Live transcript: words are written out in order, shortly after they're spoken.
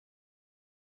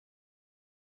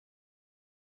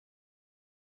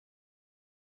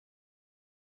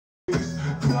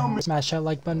Smash that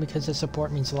like button because the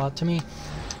support means a lot to me.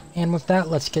 And with that,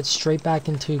 let's get straight back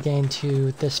into getting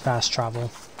to this fast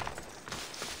travel.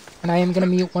 And I am going to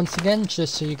mute once again,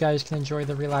 just so you guys can enjoy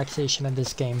the relaxation of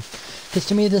this game. Because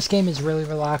to me, this game is really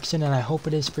relaxing, and I hope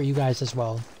it is for you guys as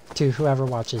well, to whoever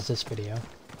watches this video.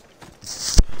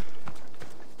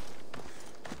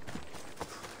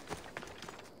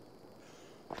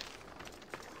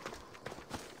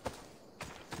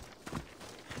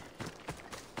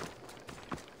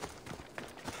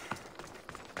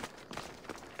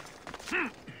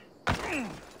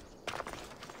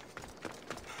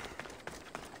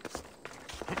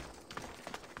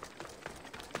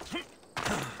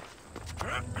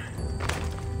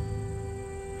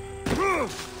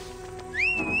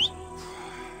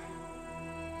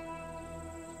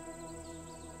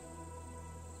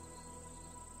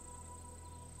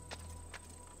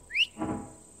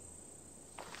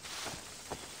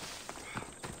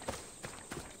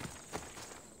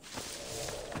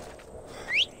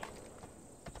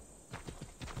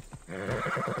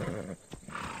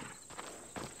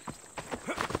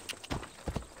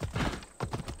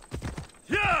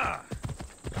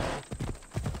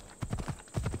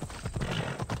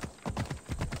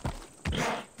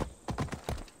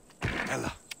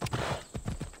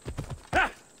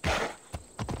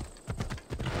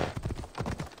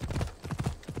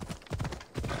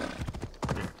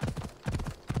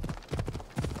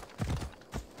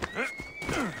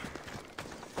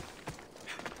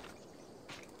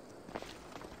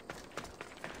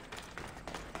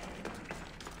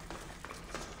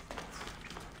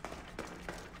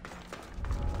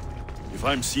 If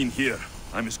I'm seen here,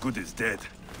 I'm as good as dead.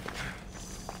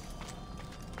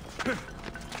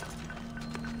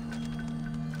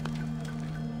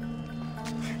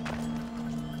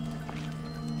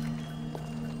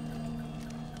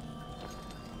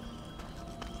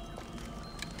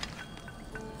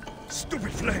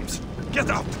 Stupid flames!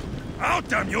 Get out! Out,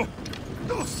 damn you!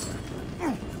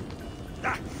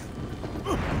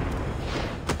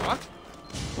 What?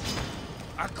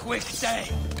 A quick day!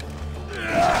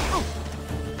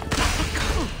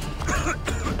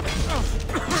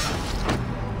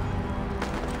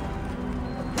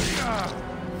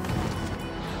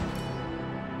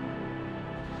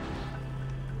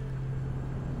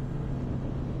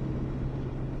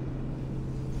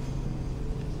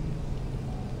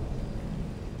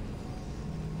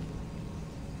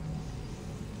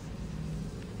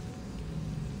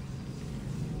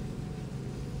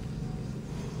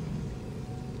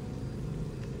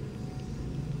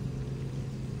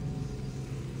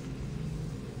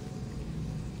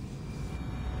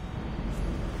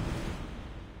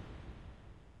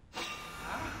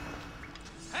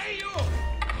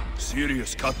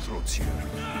 Serious cutthroats here.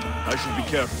 I should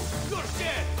be careful. You're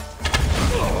dead!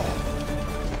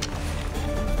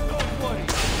 Don't worry.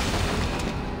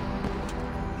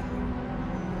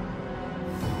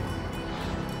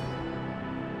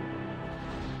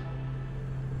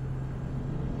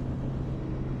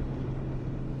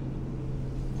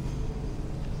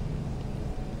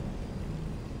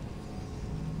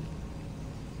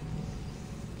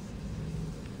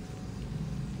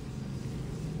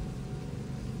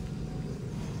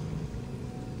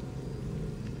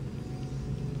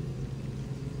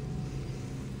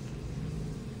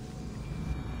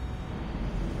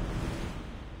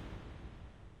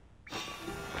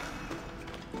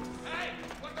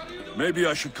 Maybe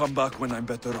I should come back when I'm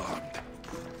better armed.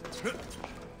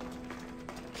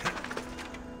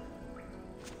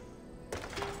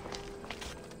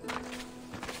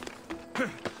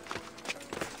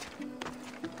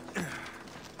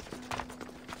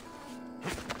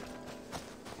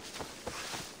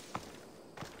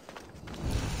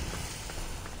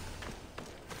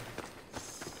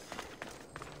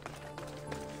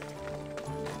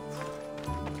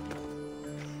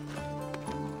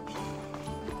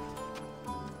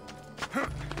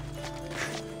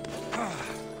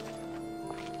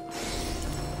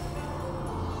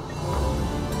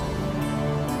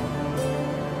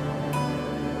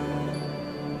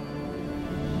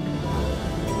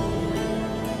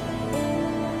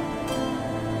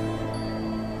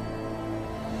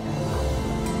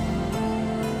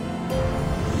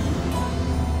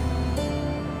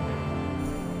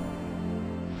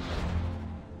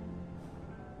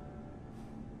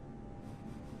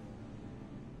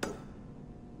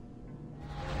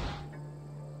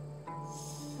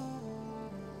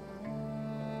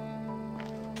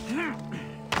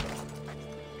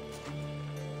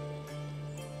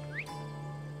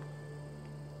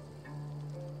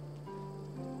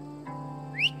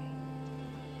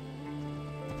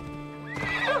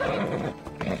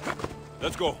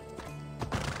 Let's go.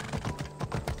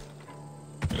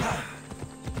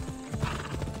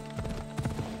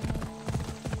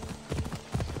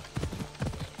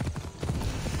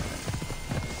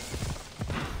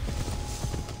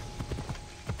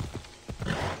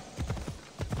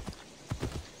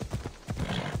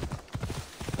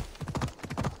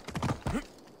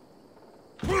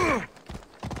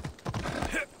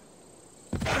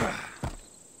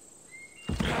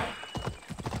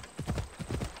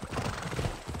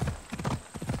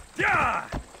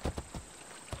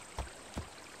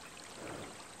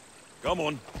 Come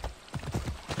on.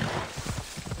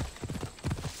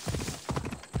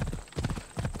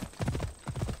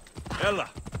 Ella.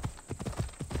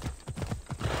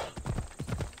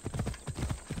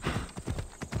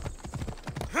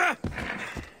 Yeah.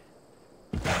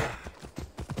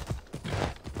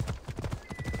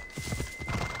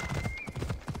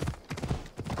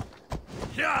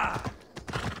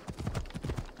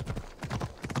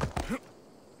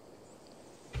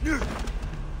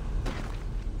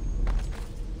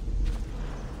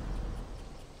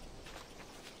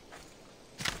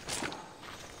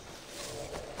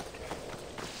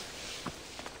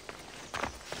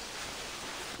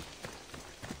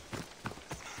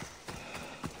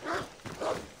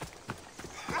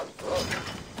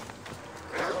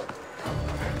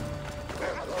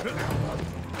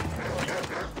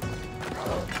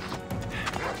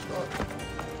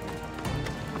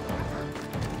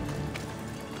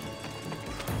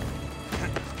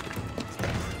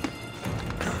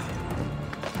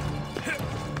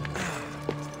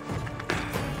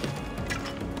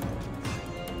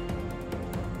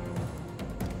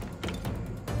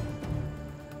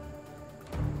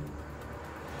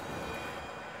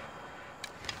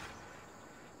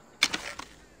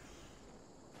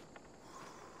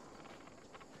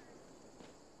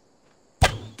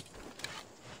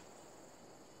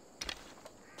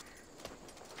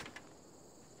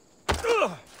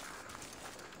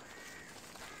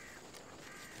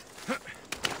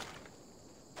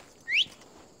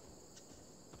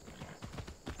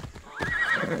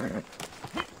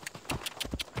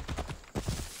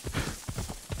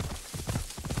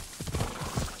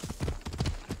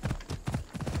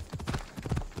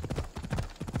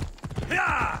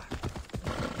 Yeah!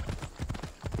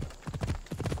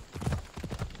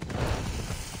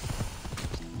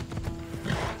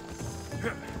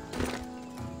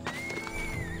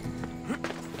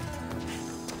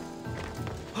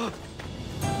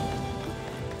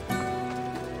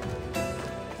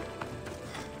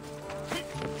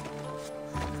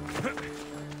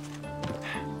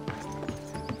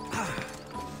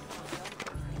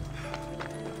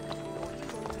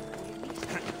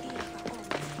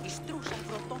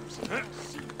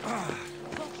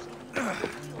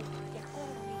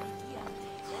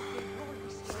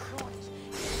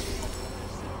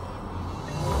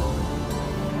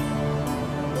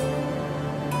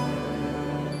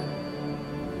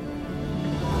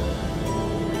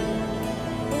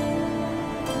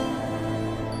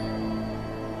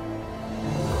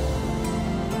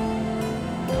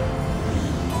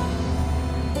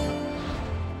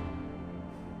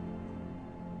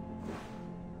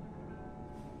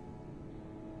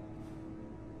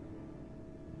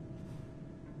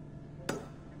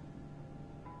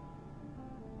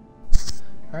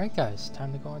 Alright guys,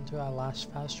 time to go into our last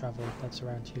fast travel that's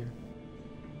around here.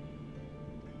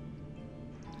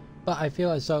 But I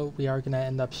feel as though we are going to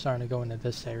end up starting to go into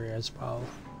this area as well.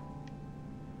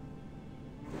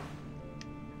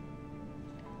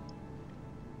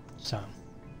 So,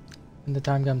 when the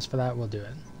time comes for that, we'll do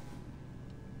it.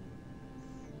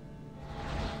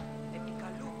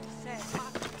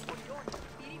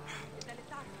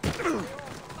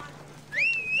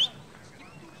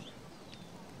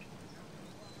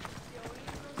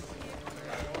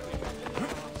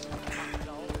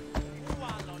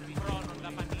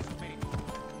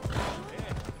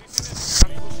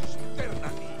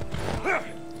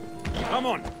 Come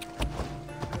on.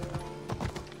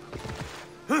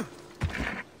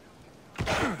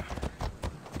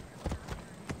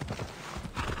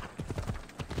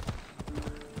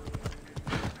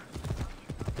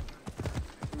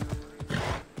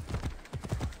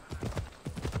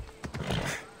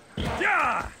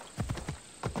 Yeah!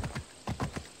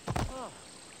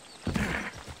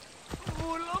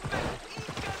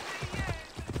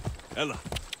 Ella.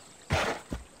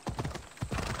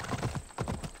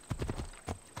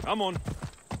 Come on.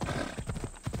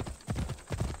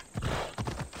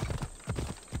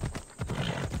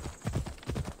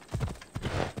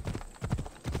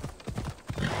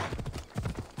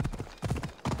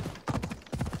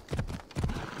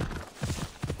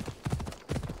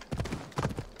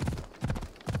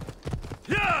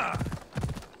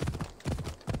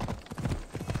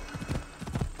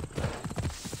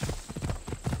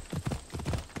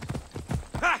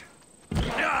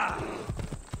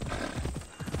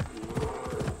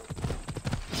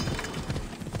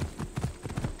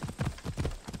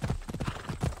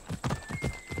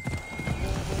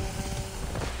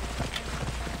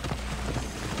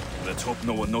 Let's hope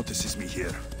no one notices me here.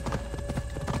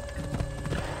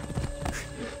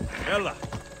 Ella!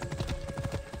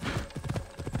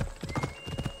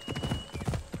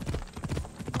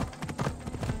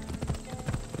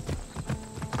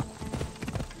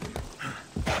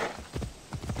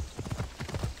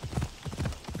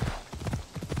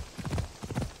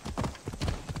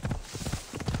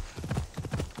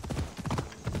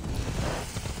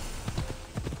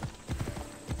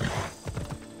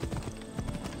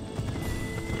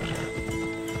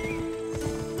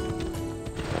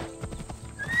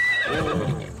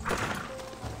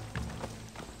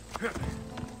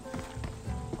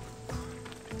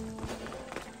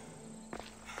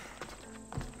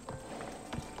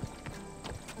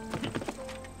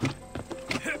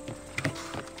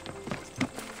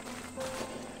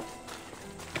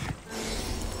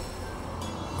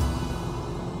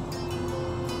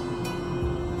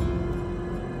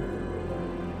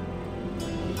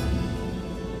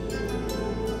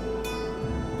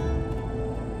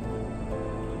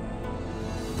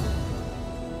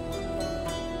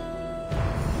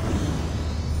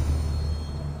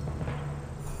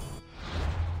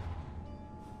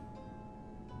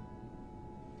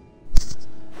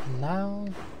 Now,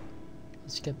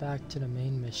 let's get back to the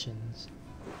main missions.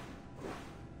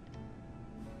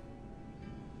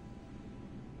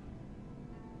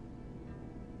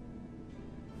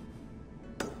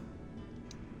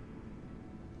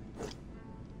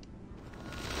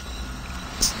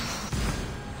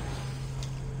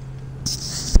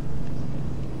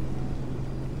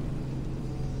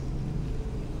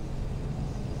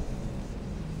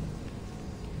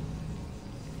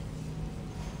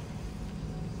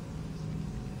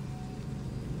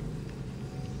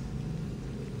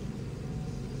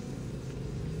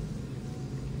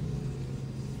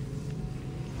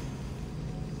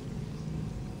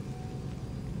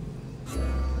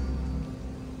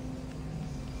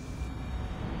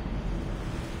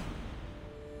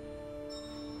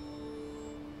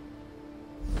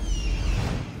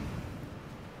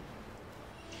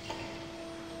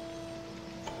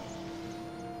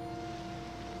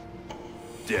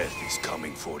 Death is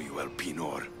coming for you,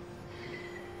 Elpinor.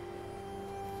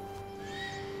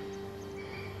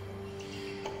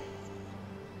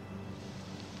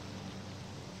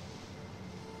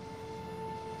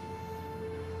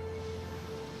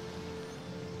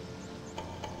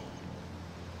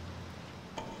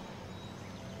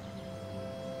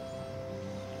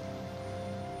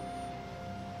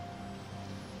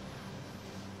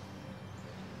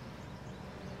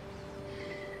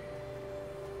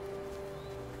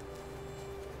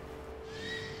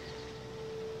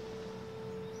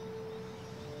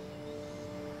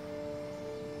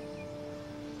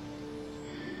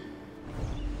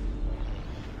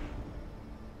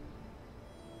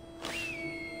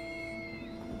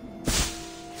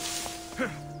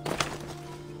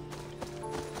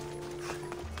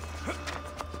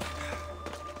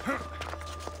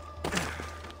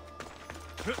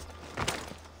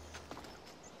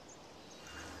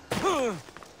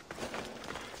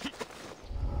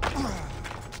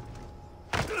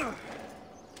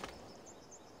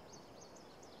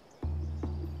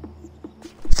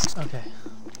 Okay.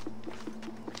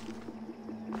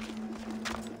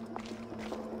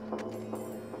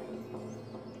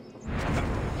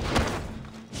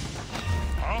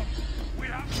 Huh?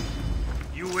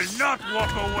 You will not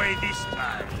walk away this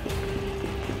time.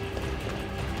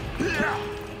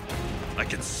 I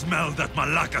can smell that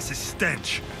Malakas'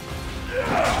 stench.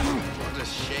 What a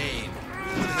shame.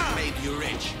 Would have made you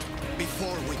rich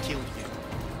before we killed you.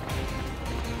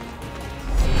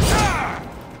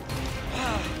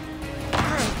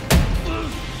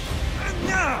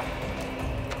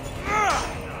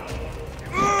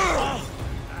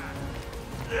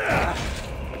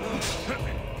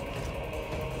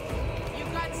 You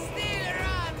got still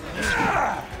run.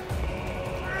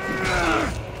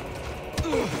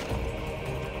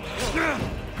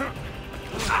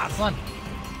 Come on.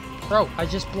 Bro, I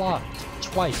just blocked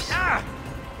twice.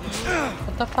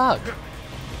 What the fuck?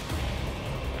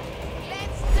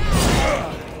 Let's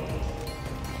die.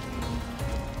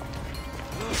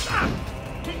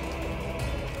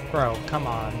 Bro, come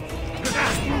on.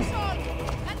 Assault.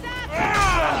 Attack.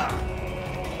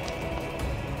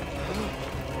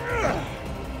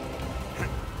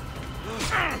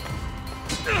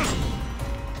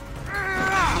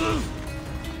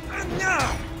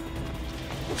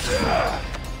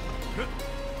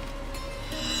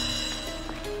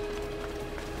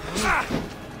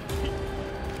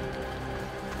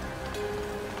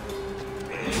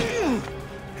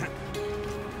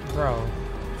 Bro.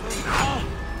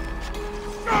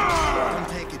 Don't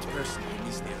take it personally.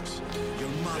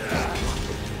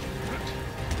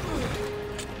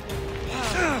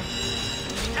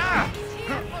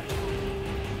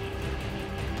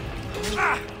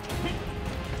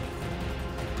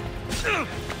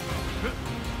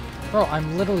 Bro,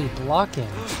 I'm literally blocking.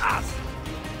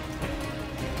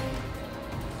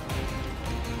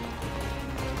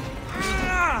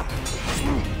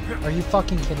 Are you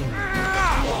fucking kidding me?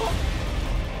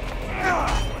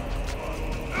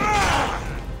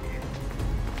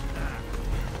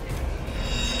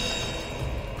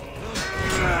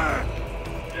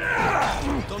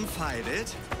 Don't fight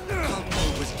it. Cult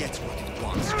always gets what it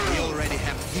wants. We already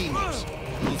have demons.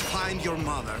 You'll find your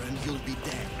mother and you'll be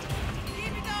dead.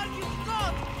 Give it all you've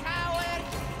got, coward!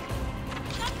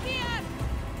 Not here!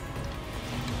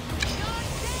 You're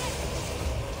dead!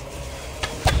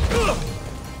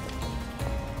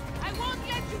 I won't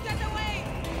let you get away!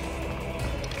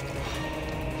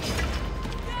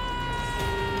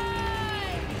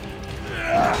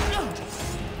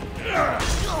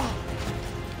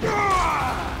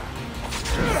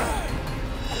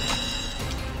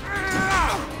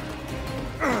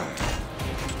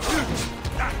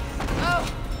 Oh,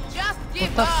 just give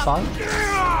What the up! fuck?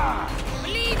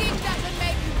 Bleeding doesn't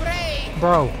make you brave!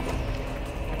 Bro,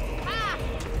 Ah!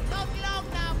 Not long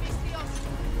now, Mistios!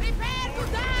 Prepare to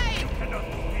die!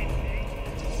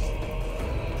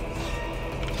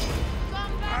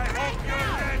 Come I back right hope you're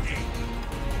now! ready.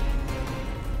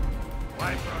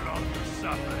 Why prolong your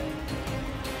suffering?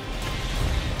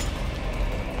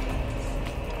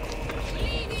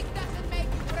 Bleeding doesn't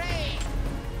make you brave!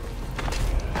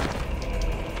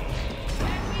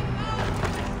 Let me go!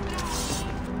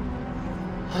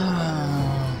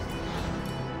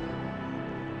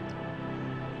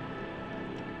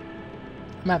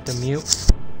 I'm gonna have to mute.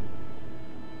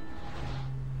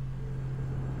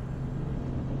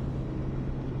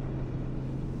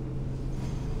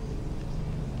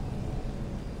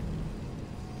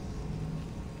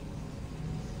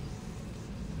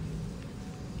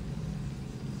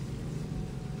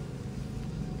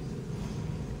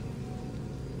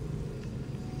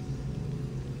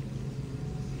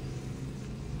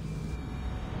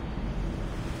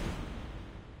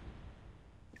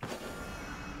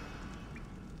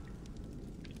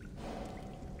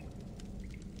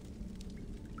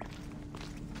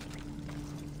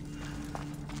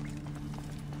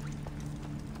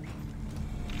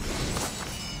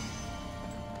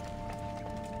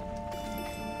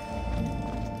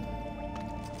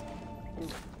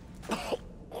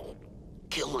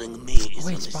 Killing me is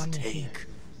Wait, a spawn in here. mistake.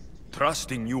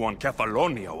 Trusting you on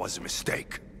Kefalonia was a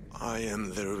mistake. I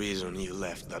am the reason you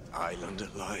left that island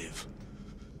alive.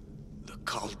 The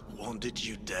cult wanted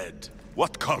you dead.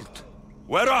 What cult?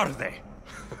 Where are they?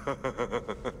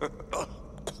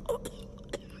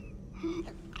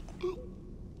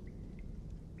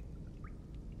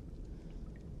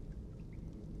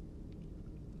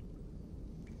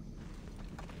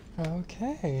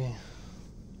 Okay.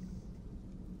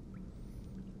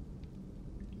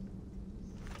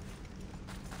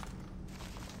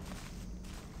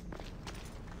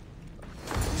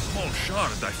 Small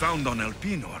shard I found on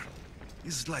Elpinor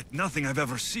is like nothing I've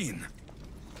ever seen.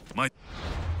 My...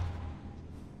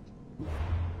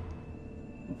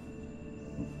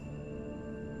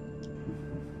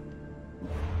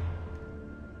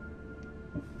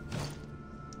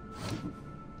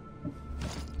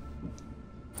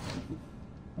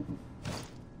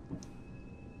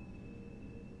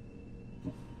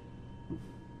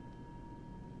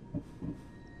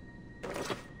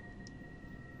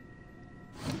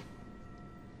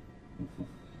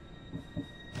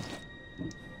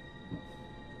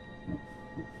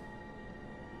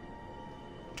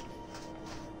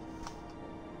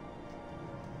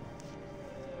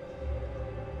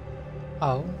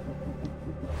 Oh.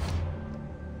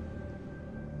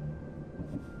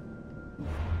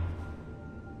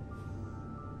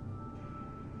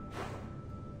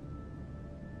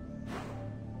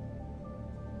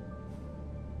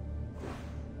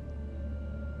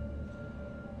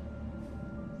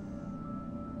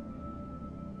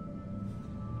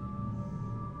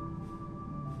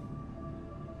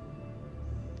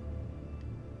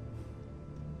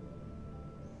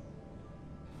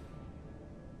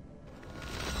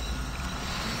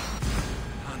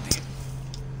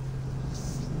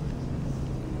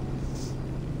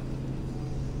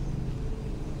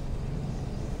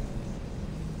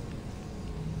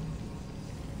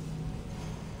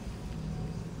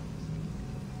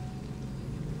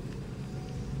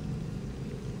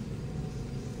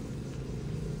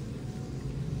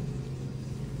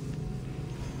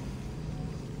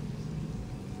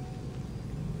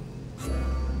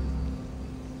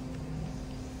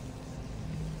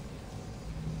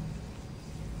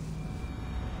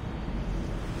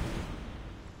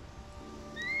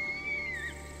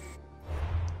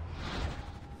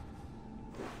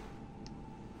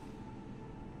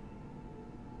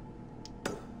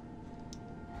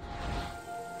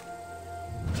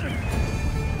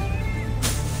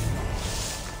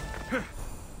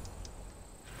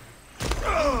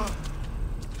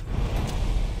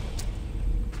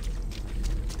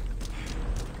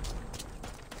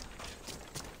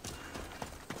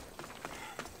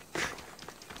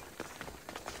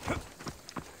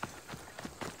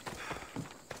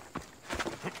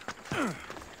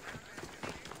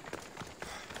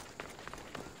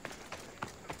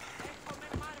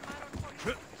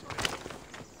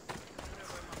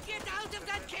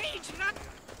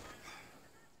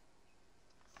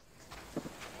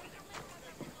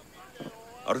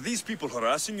 Are these people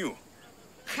harassing you?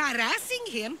 Harassing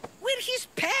him? We're his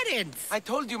parents! I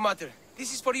told you, Mother.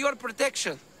 This is for your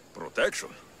protection. Protection?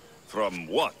 From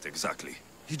what, exactly?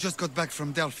 He just got back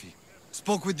from Delphi.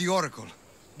 Spoke with the Oracle.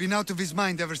 Been out of his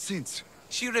mind ever since.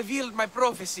 She revealed my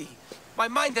prophecy. My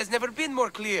mind has never been more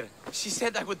clear. She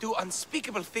said I would do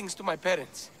unspeakable things to my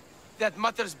parents. That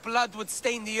Mother's blood would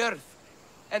stain the earth.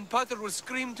 And Pater would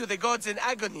scream to the gods in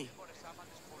agony.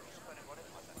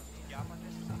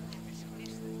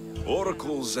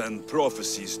 Oracles and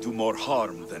prophecies do more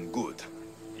harm than good.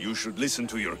 You should listen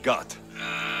to your gut.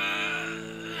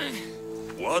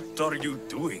 What are you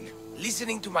doing?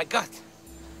 Listening to my gut.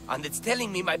 And it's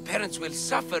telling me my parents will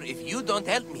suffer if you don't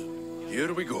help me.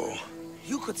 Here we go.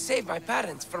 You could save my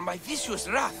parents from my vicious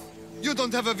wrath. You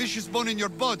don't have a vicious bone in your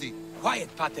body. Quiet,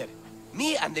 Pater.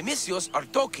 Me and the Messios are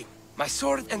talking. My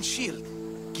sword and shield.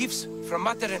 Gifts from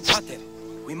Mater and Pater.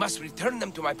 We must return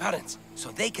them to my parents, so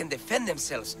they can defend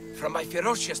themselves from my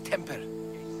ferocious temper.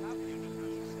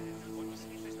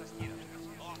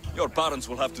 Your parents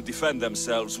will have to defend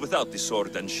themselves without the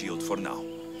sword and shield for now.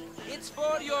 It's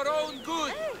for your own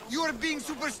good. You are being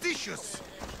superstitious.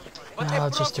 But Nah,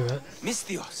 let's just do it.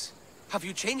 Misthios, have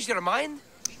you changed your mind?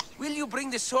 Will you bring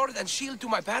the sword and shield to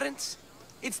my parents?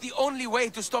 It's the only way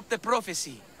to stop the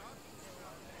prophecy.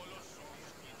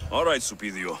 All right,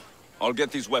 Supidio. I'll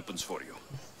get these weapons for you.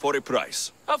 For a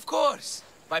price. Of course.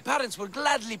 My parents will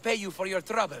gladly pay you for your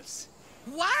troubles.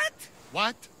 What?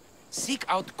 What? Seek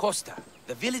out Costa,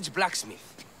 the village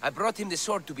blacksmith. I brought him the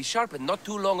sword to be sharpened not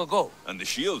too long ago. And the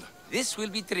shield? This will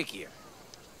be trickier.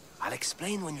 I'll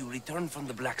explain when you return from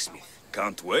the blacksmith.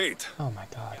 Can't wait. Oh my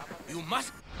god. You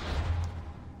must...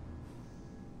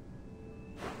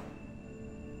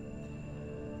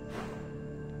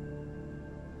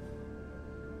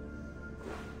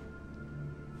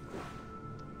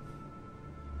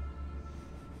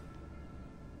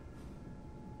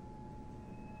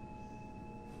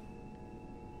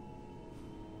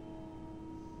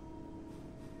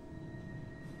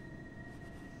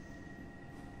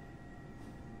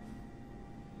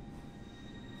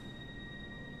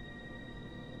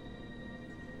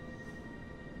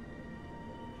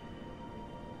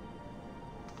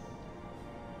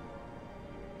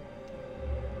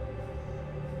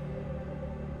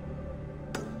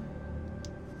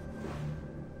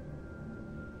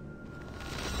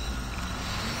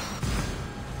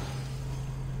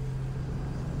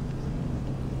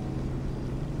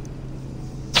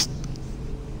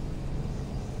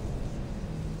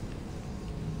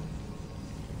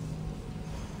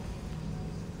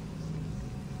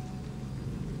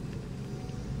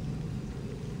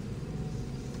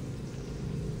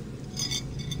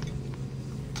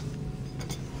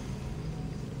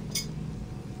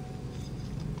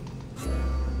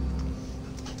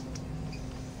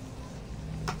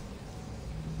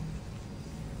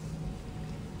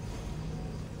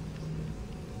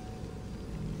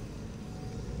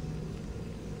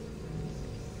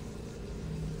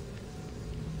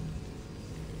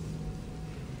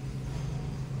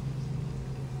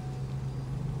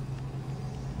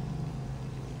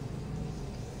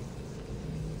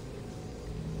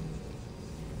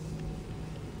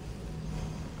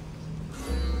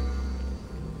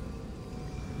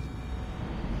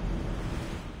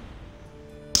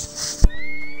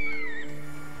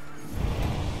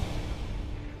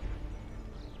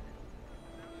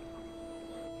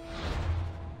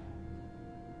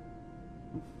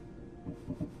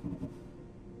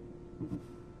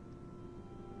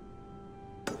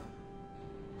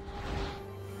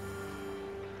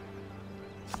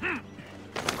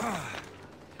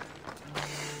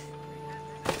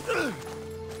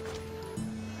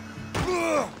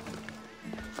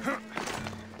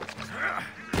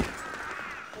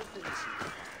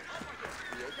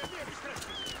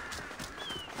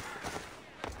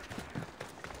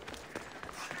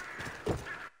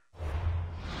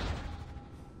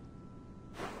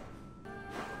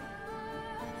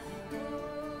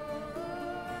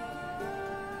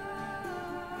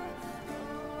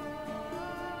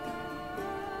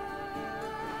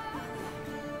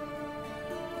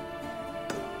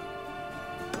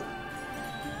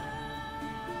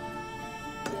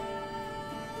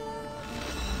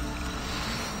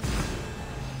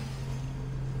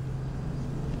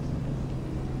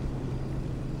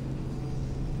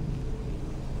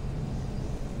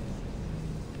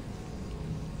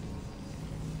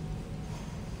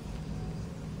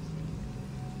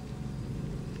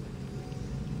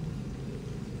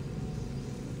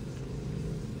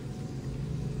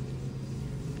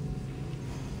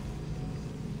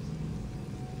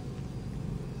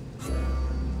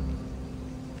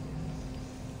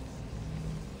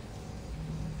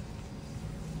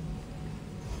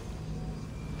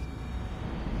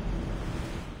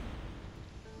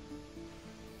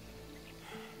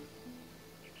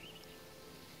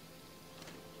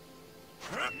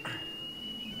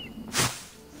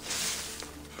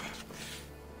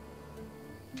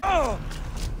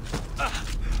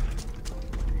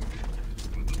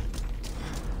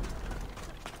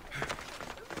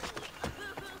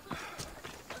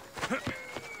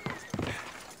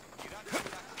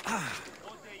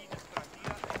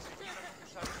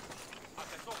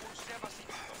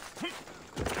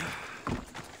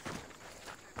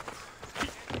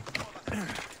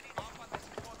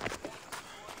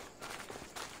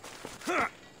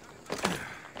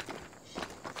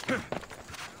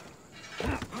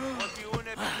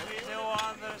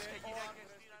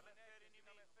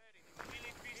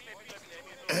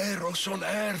 Eros on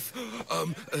earth.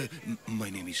 My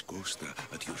name is Costa,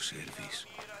 at your service.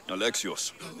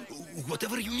 Alexios.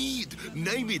 Whatever you need,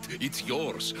 name it, it's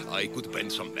yours. I could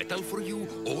bend some metal for you,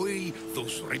 oil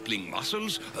those rippling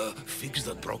muscles, fix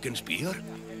that broken spear.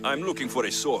 I'm looking for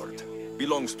a sword.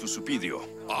 Belongs to Supidio.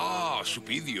 Ah,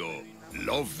 Supidio.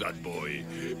 Love that boy.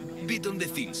 Bit on the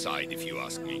thin side, if you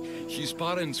ask me. His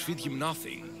parents feed him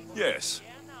nothing. Yes.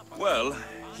 Well,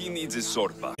 he needs his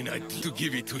sword back. And I to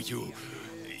give it to you.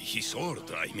 His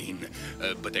sword, I mean.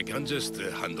 But I can't just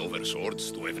hand over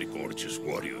swords to every gorgeous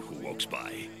warrior who walks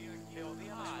by.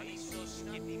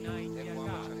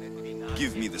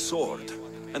 Give me the sword,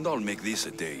 and I'll make this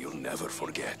a day you'll never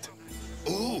forget.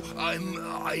 Oh,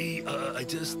 I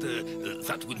just,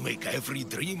 that would make every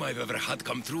dream I've ever had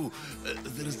come true.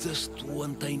 There's just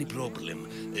one tiny problem.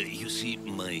 You see,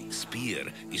 my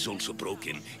spear is also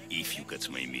broken, if you catch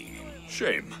my meaning.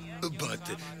 Shame. But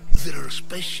there are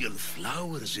special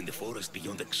flowers in the forest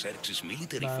beyond Xerxes'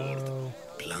 military fort,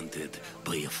 planted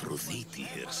by Aphrodite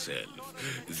herself.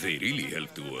 They really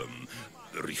help to,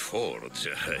 reforge,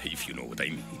 if you know what I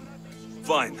mean.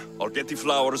 Fine, I'll get the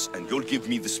flowers and you'll give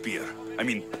me the spear. I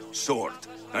mean, sword.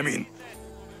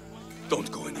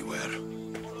 Don't go anywhere.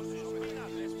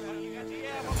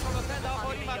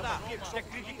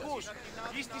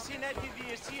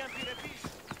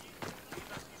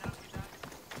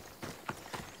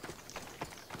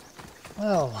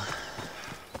 Well,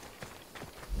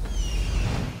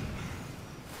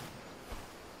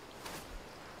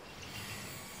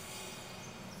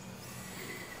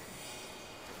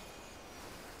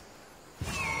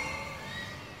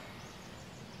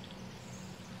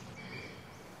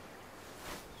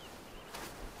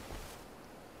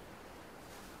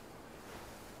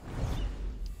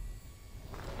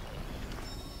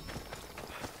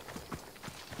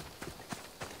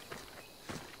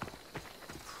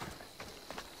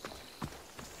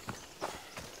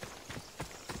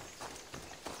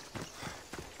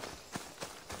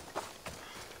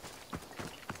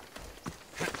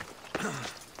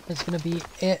 that's going to be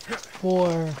it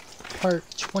for part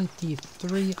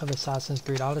 23 of Assassin's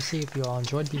Creed Odyssey. If you all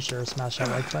enjoyed, be sure to smash that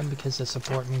like button because the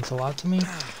support means a lot to me.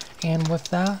 And with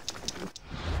that,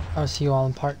 I'll see you all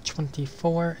in part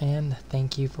 24, and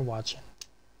thank you for watching.